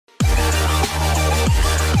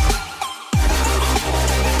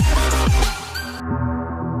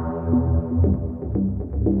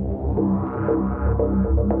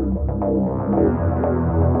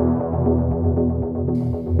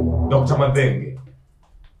Madenge.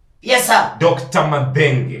 Yes sir. Dr.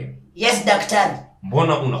 Madenge. Yes daktari.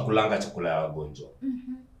 Mbona unakulanga chakula ya wagonjwa?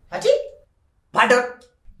 Ati? Pardon?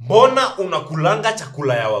 Mbona unakulanga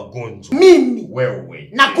chakula ya wagonjwa? Mimi. Wewe.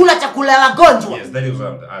 Nakula chakula ya wagonjwa? Yes, that is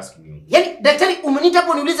what I'm asking you. Yaani daktari umenita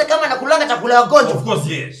hapo niulize kama nakulanga chakula ya wagonjwa? Of course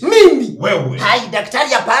yes. Mimi. Wewe. Hai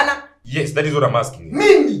daktari hapana. Yes, that is what I'm asking you.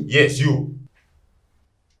 Mimi. Yes, you.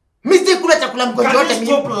 Mimi kula chakula mgonjwa wote mimi.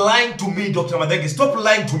 Can you stop lying to me, Dr. Madenge? Stop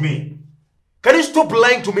lying to me. Can you stop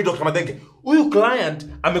lying to me, Dr. Madenge? Huyu client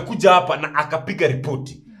amekuja hapa na akapiga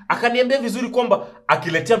ripoti. Akaniambia vizuri kwamba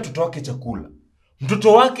akiletea mtoto wake chakula.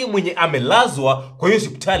 Mtoto wake mwenye amelazwa kwa hiyo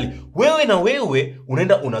hospitali, wewe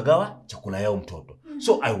unaenda unagawa chakula yao mtoto.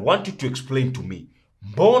 So I want you to explain to me,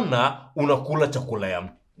 mbona unakula chakula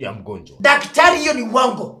ya mgonjwa? Daktari, hiyo ni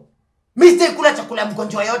uongo. Mimi sitakula chakula ya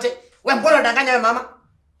mgonjwa yote. Wewe mbona unadanganya wewe mama?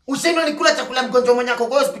 Ushainiona nikula chakula ya mgonjwa mwenye ako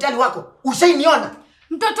kwa hospitali wako? Ushainiona?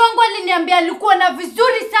 Mtoto wangu aliniambia alikuwa na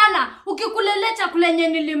vizuri sana ukikulelea chakula yenye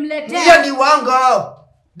nilimletea. Hiyo ni uongo.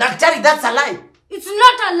 Daktari, that's a lie. It's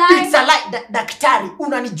not a lie. It's a lie. Daktari,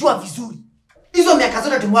 unanijua vizuri. Hizo miaka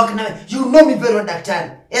zote tumewaka nawe. You know me very well,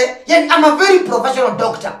 daktari. Yani I'm a very professional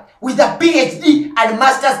doctor with a PhD and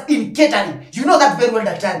masters in catering. You know that very well,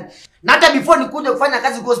 daktari. Na hata before nikuja kufanya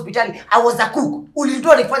kazi kwa hospitali, I was a cook.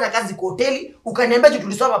 Ulinitoa nifanya kazi kwa hoteli, ukaniambia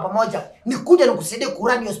tulisoma pamoja. Nikuja nikusaidie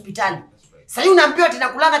kurani hospitali. Sasa unaambiwa ati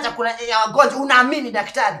nakulanga chakula ya wagonjwa, unaamini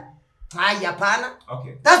daktari? Hai, hapana.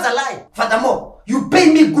 Okay. That's a lie. Furthermore, you pay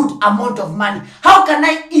me good amount of money. How can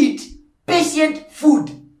I eat patient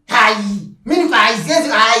food? Hai. Mimi kwa haisiezi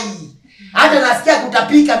hai. Hata nasikia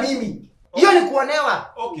kutapika mimi. Hiyo ni kuonewa.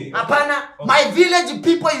 Okay. Hapana. Okay. My village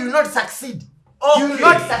people you will not succeed. Okay. You will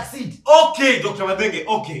not succeed. Okay, Dr. Madenge.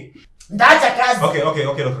 Okay. Ndaacha kazi. Okay,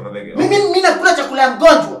 Dr. Madenge. Okay. Mimi nakula chakula ya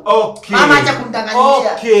mgonjwa. Okay. Mama acha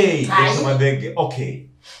kunidanganyia. Okay, Dr. Madenge. Okay.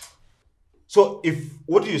 So if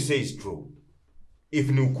what you say is true, if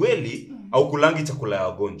ni ukweli au kulangi chakula ya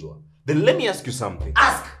wagonjwa, then let me ask you something.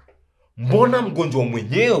 Ask. Mbona mgonjwa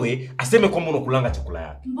mwenyewe aseme kwamba unakulanga chakula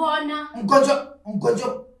yake? Mbona?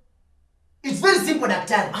 Mgonjwa. It's very simple,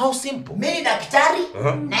 daktari. How simple? Mimi daktari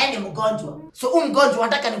na yeye ni mgonjwa. So mgonjwa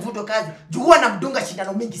anataka nivutwe kazi. Jua na mdunga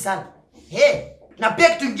shindano mingi sana. Na pia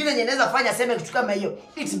kitu kingine yenye naweza fanya sema kitu kama hiyo.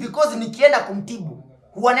 It's because nikienda kumtibu,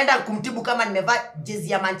 huwa naenda kumtibu kama nimevaa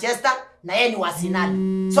jezi ya Manchester na yeye ni wa Arsenal.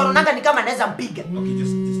 So naona ni kama naweza mpiga. Okay,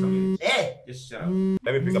 just a minute. Just shut up.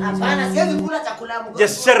 Let me pick up this call. Hapana, siwezi kula chakula ya mgonjwa.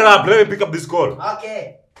 Just shut up. Let me pick up this call.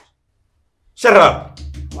 Okay. Shut up.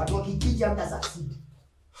 Watu wakikija mta succeed.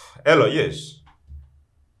 Hello, yes.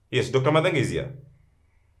 Yes, Dr. Madenge is here.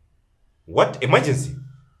 What? Emergency?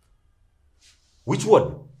 Which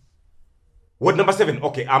ward? Ward number 7.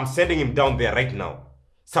 Okay, I'm sending him down there right now.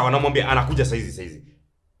 Sawa, namwambia anakuja saizi.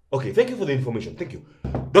 Okay, thank you for the information. Thank you.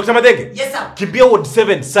 Dr. Madenge. Yes, sir. Kimbia ward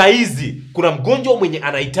 7 saizi. Kuna mgonjwa mwenye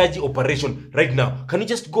anahitaji operation right now. Can you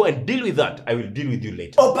just go and deal with that? I will deal with you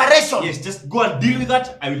later. Operation? Yes, just go and deal with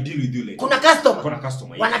that. I will deal with you later. Kuna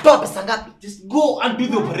customer? Yes. Wanatoa pesa ngapi? Just go and do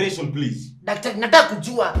the operation, please. Daktari, nataka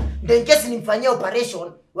kujua ndio in case nimfanyie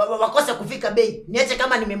operation wakose kufika bei. Niache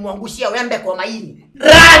kama nimemwangushia wembe kwa maini.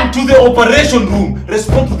 Run to the operation room.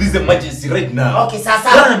 Respond to this emergency right now. Okay,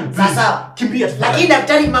 sasa. Run, sasa. Kimbia. Lakini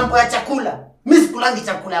daktari, mambo ya chakula. Mimi sikulangi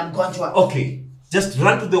chakula ya mgonjwa. Okay. Just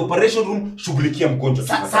run to the operation room, shughulikia mgonjwa.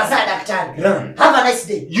 Sasa daktari. Run. Have a nice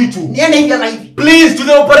day. You too. Niende hivi ama hivi. Please, to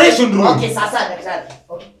the operation room. Okay, sasa daktari.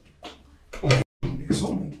 Okay. Oh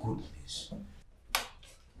my goodness.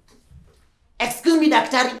 Excuse me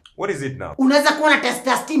daktari. What is it now? Unaweza kuwa na test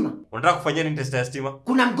ya stima? Unataka kufanyia nini test ya stima?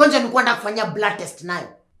 Kuna mgonjwa nilikuwa nataka kufanyia blood test nayo.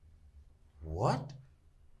 What?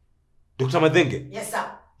 Dr. Madenge? Yes sir.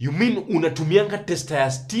 You mean unatumianga testa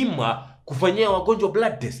ya stima kufanyia wagonjwa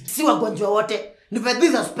blood test? Si wagonjwa wote. Ni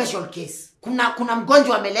this a special case. Kuna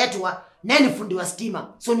mgonjwa ameletwa na ni fundi wa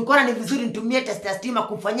stima. So nikaona ni vizuri nitumie test ya stima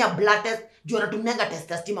kumfanyia blood test. Juu anatumianga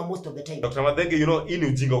test ya stima most of the time. Dr. Madenge, you know, hii ni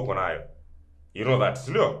ujinga uko nayo. You know that,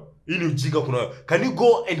 sio? Hii ni ujinga uko nayo. Can you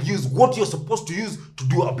go and use what you're supposed to use to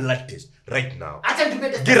do a blood test right now? Acha nitumie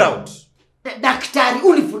test. Get out. Daktari,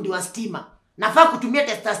 uni fundi wa stima. Nafaa kutumia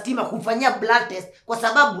test ya stima kumfanyia blood test kwa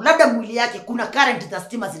sababu labda mwili yake kuna current za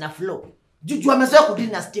stima zina flow. Juju amezoea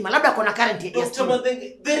kudili na stima, labda kuna current ya Dr.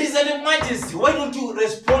 Madenge, there is an emergency. Why don't you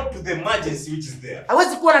respond to the emergency which is there?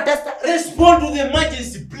 Hawezi kuwa na tester. Respond to the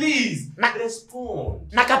emergency, please. Respond.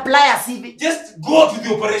 Na kaplaya CV. Just go to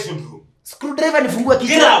the operation room. Screwdriver nifungue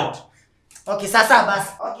kichwa. Get out. Okay, sasa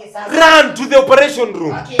basi. Okay, sasa. Run to the operation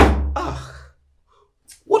room. Okay.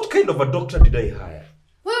 What kind of a doctor did I hire?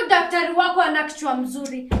 Huyu daktari wako ana kichwa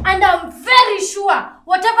mzuri. And I'm very sure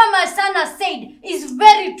whatever my son has said is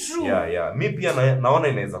very true. Yeah. Mi pia naona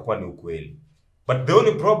inaweza kuwa ni ukweli. But the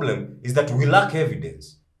only problem is that we lack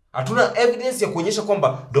evidence. Hatuna evidence ya kuonyesha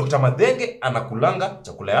kwamba Dr. Madenge anakulanga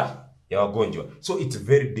chakula ya wagonjwa. So it's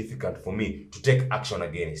very difficult for me to take action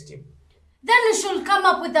against him. Then you should come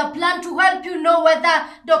up with a plan to help you know whether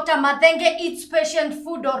Dr. Madenge eats patient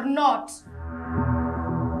food or not.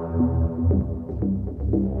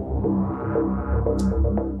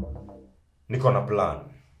 Niko na plan.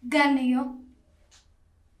 Gani hiyo?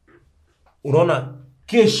 Unaona,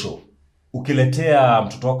 kesho ukiletea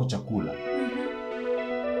mtoto wako chakula,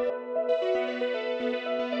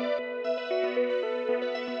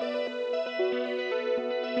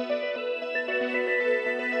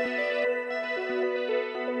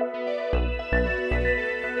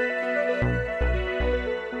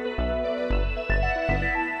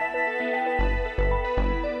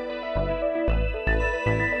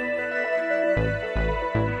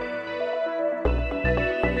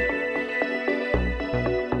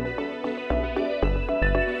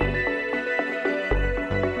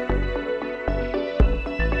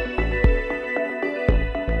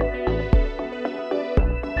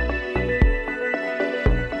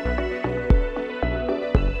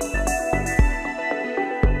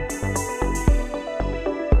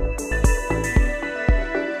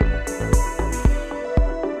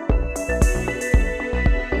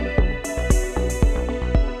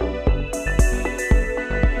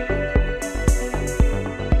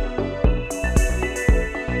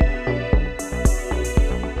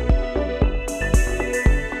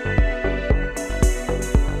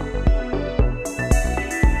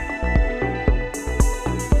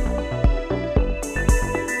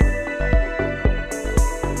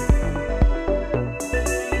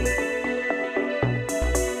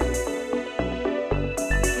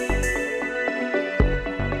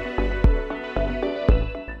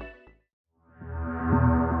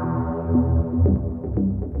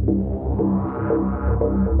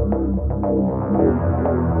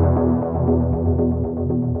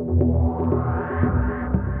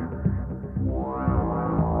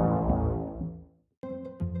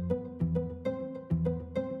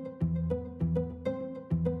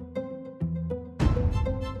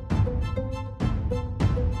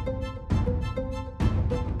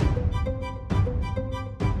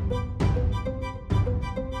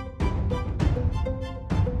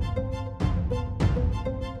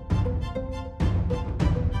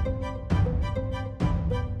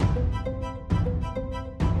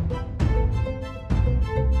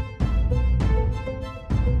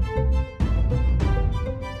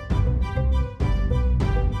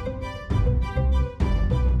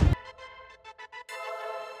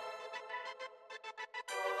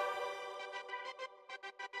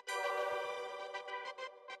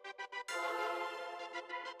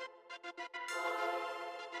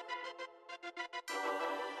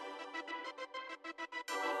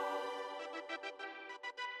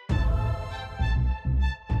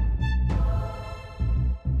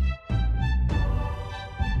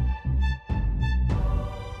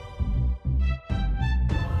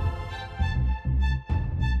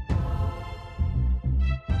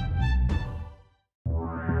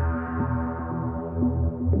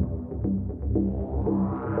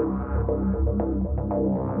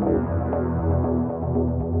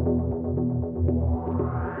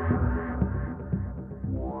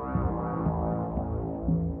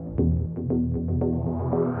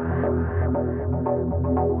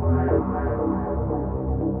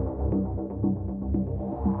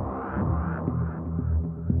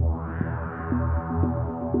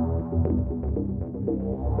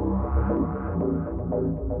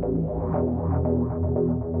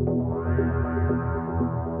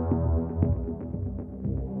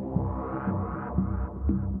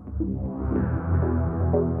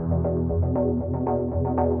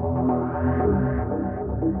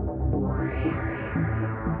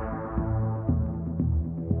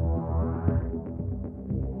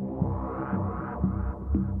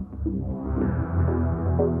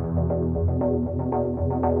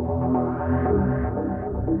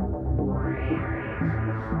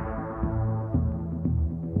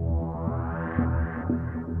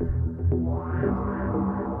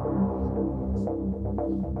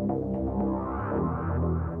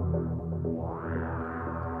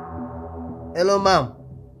 Hello ma'am.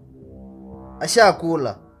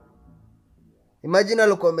 Ashakula. Imagine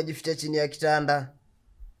alikuwa amejificha chini ya kitanda.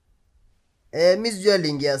 Mimi sijui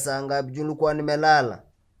aliingia saa ngapi, juu nilikuwa nimelala.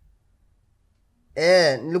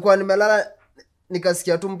 Nilikuwa nimelala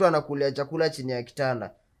nikasikia tu mtu anakulia chakula chini ya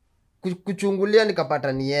kitanda. kuchungulia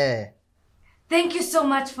nikapata ni yeye. Thank you so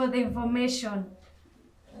much for the information.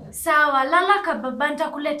 Sawa, lala kababa,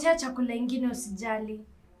 nitakuletea chakula ingine usijali.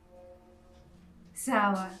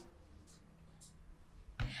 Sawa.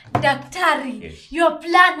 Daktari, yes. Your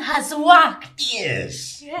plan has worked.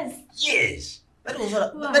 Yes. Yes. Yes.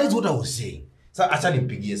 That is what I was saying. Sasa acha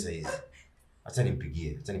nimpigie sasa hizi. Acha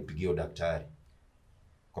nimpigie daktari.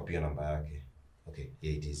 Copy namba yake. Okay,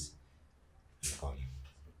 here it is. Call him.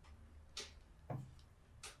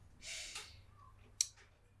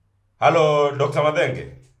 Hello, Dr.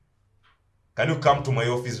 Madenge. Can you come to my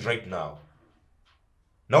office right now?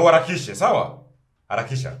 Na harakishe, sawa?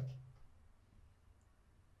 Harakisha.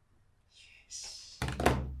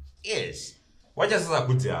 Yes. Wacha sasa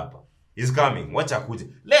kuje hapa. He's coming. Wacha kuje.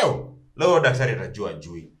 Leo daktari atajua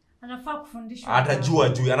ajui. Anafaa kufundishwa. Atajua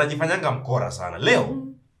ajui. Anajifanyanga mkora sana. Leo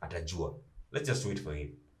atajua. Let's just wait for him.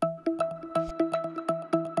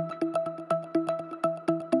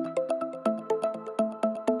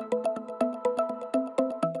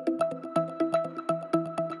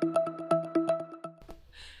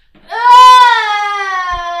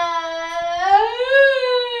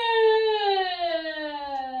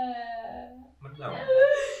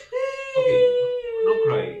 Okay, don't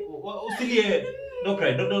cry. Don't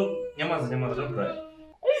cry. Don't Nyamaza, don't cry.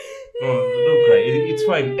 No, don't cry. It's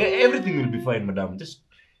fine. Everything will be fine, madam. Just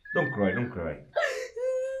don't cry.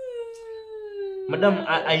 Madam,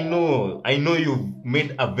 I know you've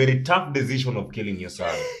made a very tough decision of killing your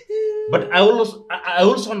son. But I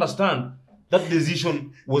also understand that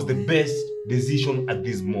decision was the best decision at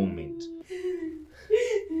this moment.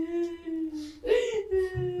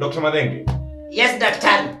 Dr. Madenge. Yes,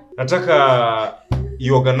 daktari. Nataka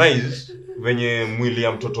you organize venye mwili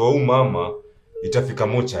ya mtoto wa mama itafika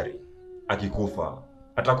mochari akikufa.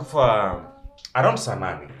 Atakufa around saa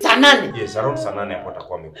 8. Saa 8? Yes, around saa 8 hapo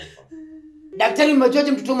atakuwa amekufa. Daktari,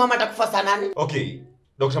 umejuaje mtoto mama atakufa saa 8? Okay,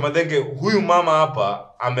 Dr. Madenge, huyu mama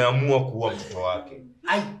hapa ameamua kuua mtoto wake.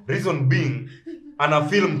 Reason being, ana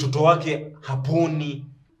feel mtoto wake haponi,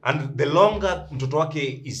 and the longer mtoto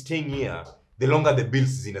wake is staying here, the longer the bills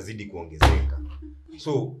zinazidi kuongezeka.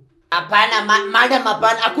 So hapana, madam,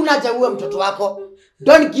 hapana, hakuna haja uwe mtoto wako.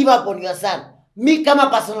 Don't give up on your son. Mi kama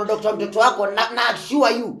personal doctor mtoto wako na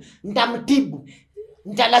assure you nitamtibu.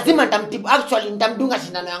 Lazima nitamtibu. Actually nitamdunga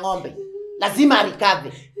shindano ya ng'ombe. Lazima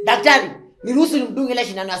arikave. Daktari, niruhusu nimdunge ile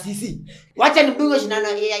shindano ya CC. Wacha nimdunge shindano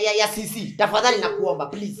ya CC. Tafadhali nakuomba,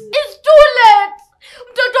 please. It's too late.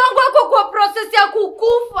 Mtoto wangu ako kwa process ya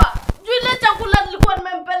kukufa. Ile chakula nilikuwa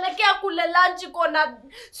nimempelekea kule lunch kona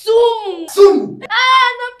sumu. Sumu?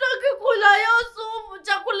 Namtaki kula hiyo sumu.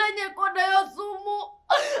 Chakula yenye kona hiyo sumu.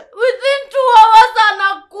 Within 2 hours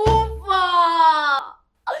anakufa.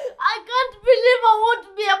 I can't believe I won't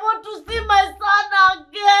be able to see my son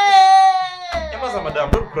again. Nyamaza,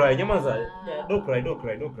 madam, don't cry. Nyamaza. Don't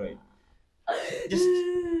cry. Just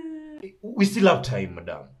we still have time,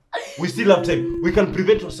 madam. We still have time. We can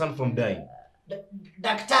prevent your son from dying.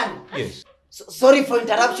 Daktari. Yes. Sorry for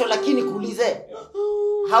interruption, lakini kuulize.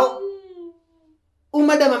 How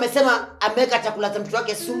madam amesema ameweka chakula cha mtoto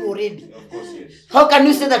wake sumu already. Of course, yes. How can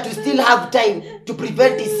you say that you still have time to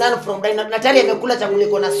prevent his son from dying? Daktari amekula chakula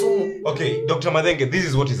iko na sumu. Okay, Dr. Madenge, this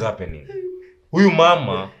is what is happening. Huyu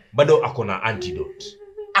mama bado akona antidote.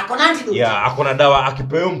 Akona antidote? Yeah, akona dawa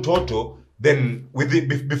akipewa mtoto, then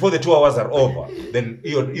before the 2 hours are over, then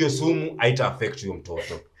hiyo sumu haita affect huyo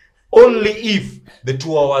mtoto. Only if the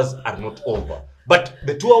 2 hours are not over. But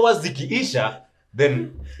the 2 hours zikiisha,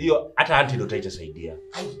 then hiyo hata antidote haitasaidia.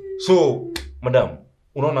 So, madam,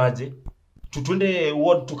 unaona aje? Tutwende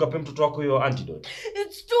ward tukape mtoto wako hiyo antidote.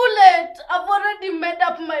 It's too late. I've already made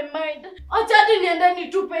up my mind. Acha niende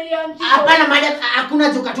nitupe hiyo antidote. Hapana madam, hakuna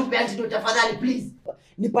joka tupe antidote tafadhali, please.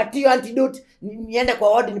 Nipatie antidote, niende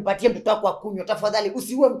kwa ward nipatie mtoto wako akunywe tafadhali,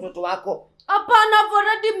 usiue mtoto wako. Hapana, I've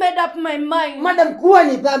already made up my mind. Madam, kuwa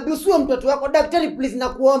ni dhambi, usiue mtoto wako. Daktari, please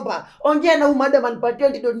nakuomba. Ongea na huyu madam anipatie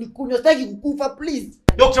antidote nikunywe. Sitaki kukufa, please.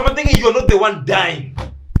 Dr. Madenge, you are not the one dying.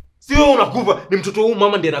 Si wewe unakufa, ni mtoto huyu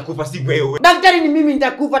mama ndiye anakufa, si wewe. Daktari, ni mimi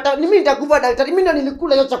nitakufa. Mimi nitakufa daktari. Mimi ndo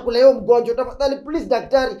nilikula hiyo chakula hiyo mgonjwa. Tafadhali please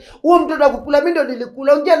daktari. Huo mtoto akukula mimi ndo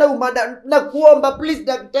nilikula. Ongea na huyu madam nakuomba please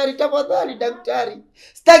daktari. Tafadhali daktari.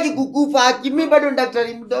 Sitaki kukufa haki. Mimi bado ni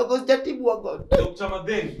daktari mdogo, sijatibu wagonjwa. Dr.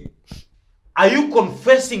 Madenge, are you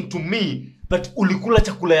confessing to me that ulikula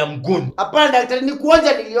chakula ya mgonjwa? Hapana daktari, ni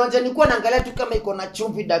kuonja nilionja. Nilikuwa naangalia tu kama iko na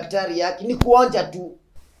chumvi daktari yake. Ni kuonja tu.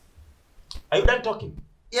 Are you done talking?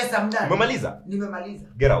 Yes, I'm done. Umemaliza? Nimemaliza.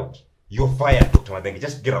 Get out. You're fired, Dr. Madenge.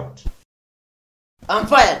 Just get out. I'm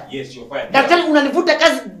fired. Yes, you're fired. Daktari, unanivuta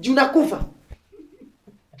kazi juu nakufa.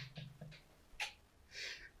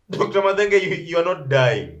 Dr. Madenge, you are not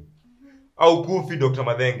dying. Au kufi Dr.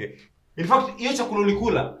 Madenge. In fact, hiyo chakula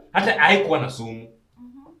ulikula hata haikuwa na sumu.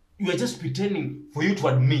 You are just pretending for you to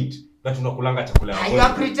admit that unakulanga chakula yako. You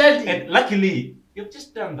are pretending. And luckily, you've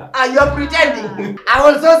just done that. You are pretending.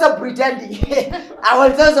 I was also pretending. I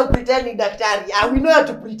was also pretending, Daktari. We know how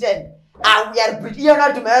to pretend. We are pretending. You're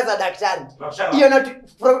not tumeweza, Daktari. You're not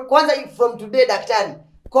from today, Daktari.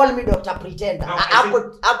 Call me Dr. Pretender.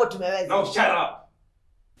 Hapo tumeweza. Now shut up.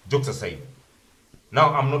 Jokes aside.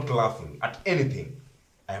 Now I'm not laughing at anything.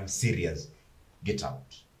 I am serious. Get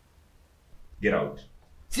out. Get out.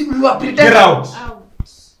 See, you are pretending. Get out.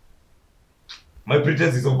 My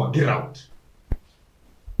pretense is over. Get out.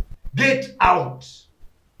 Get out.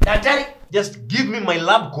 Daktari, just give me my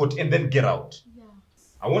lab coat and then get out. Yeah.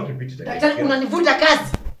 I won't repeat it again. Daktari, unanivuta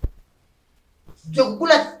kazi. Sio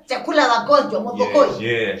kukula chakula wagonjwa, modokoi.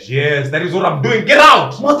 Yes. That is what I'm doing. Get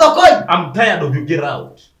out. Modokoi. I'm tired of you. Get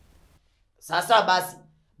out. Sasa basi.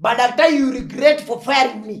 But daktari, you regret for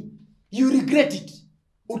firing me. You regret it.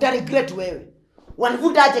 Uta regret wewe.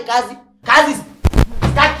 Wanivuta aje kazi? Kazi.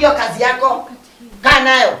 Sitaki hiyo kazi yako. Kaa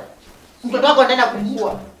nayo. Mtoto wako anaenda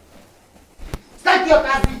kumbua. Start your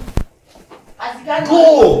kazi.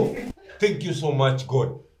 Go! Thank you so much, God.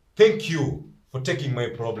 Thank you for taking my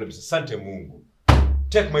problems. Asante Mungu.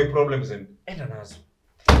 Take my problems and enda nazo.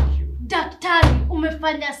 Thank you. Daktari,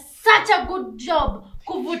 umefanya such a good job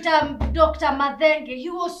kuvuta Dr. Madenge. He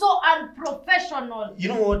was so unprofessional. You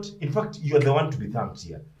know what? In fact, you are the one to be thanked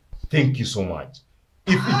here. Thank you so much.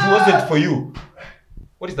 If it wasn't for you...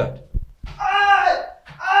 What is that?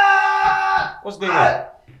 What's going on?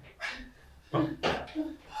 Huh?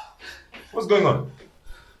 What's going on?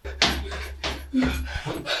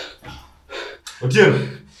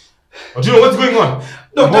 Ujanja, what's going on?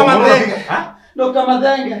 Dr. Madenge. Huh? Dr.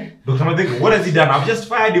 Madenge. Dr. Madenge, what has he done? I've just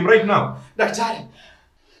fired him right now. Daktari.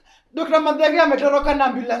 Dr. Madenge ametoroka na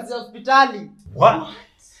ambulance ya hospitali. What?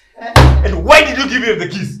 And why did you give him the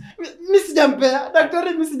keys? Mimi sijampea.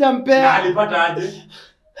 Daktari, mimi sijampea. Na alipata aje?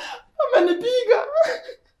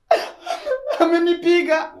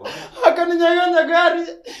 Amenipiga. Akaninyang'anya gari.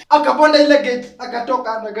 Akaponda ile gate.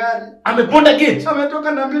 Akatoka na gari. Ameponda gate?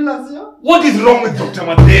 Ametoka na ambulance ya. What is wrong with Dr.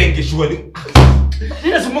 Madenge, surely?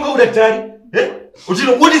 Ninasumbuka udaktari.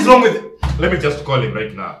 Ujanja, what is wrong with it? Let me just call him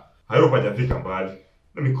right now. I hope hajafika mbali.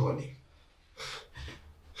 Let me call him.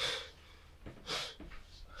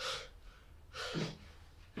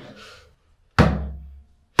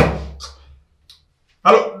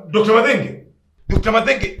 Hello, Dr. Madenge? Dr.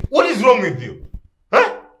 Madenge, what is wrong with you?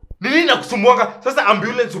 Huh? Ni nini nakusumbuanga? Sasa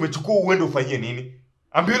ambulance umechukua uende ufanyie nini?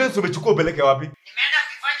 Ambulance umechukua upeleke wapi? Nimeenda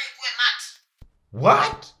kuifanya ikuwe mat.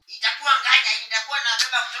 What? Itakuwa nganya, itakuwa na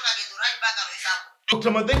beba kutoka Githurai mpaka Roysambu.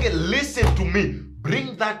 Dr. Madenge, listen to me.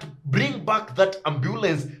 Bring back that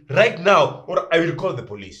ambulance right now or I will call the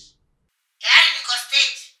police. Tayari niko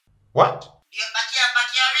stage. What? Ndio bakia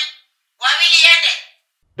wawili yende.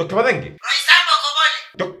 Dr. Madenge? Roysambu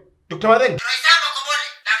Kobole. Dr. Madenge? Roysambu Kobole.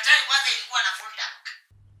 Daktari kwanza ilikuwa na full tank.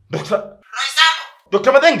 Roysambu.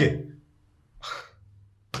 Dr. Madenge?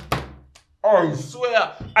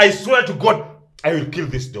 I swear to God, I will kill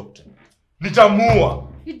this doctor. Nitamua.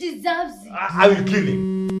 He deserves it. I will kill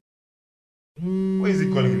him. Why is he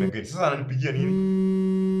calling him again? Sasa ananipigia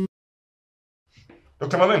nini?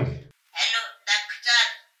 Dr. Madenge? Hello,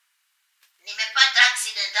 daktari. Nimepata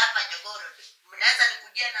accident hapa Jogoo Road. Mnaweza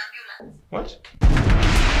nikujia na ambulance? What?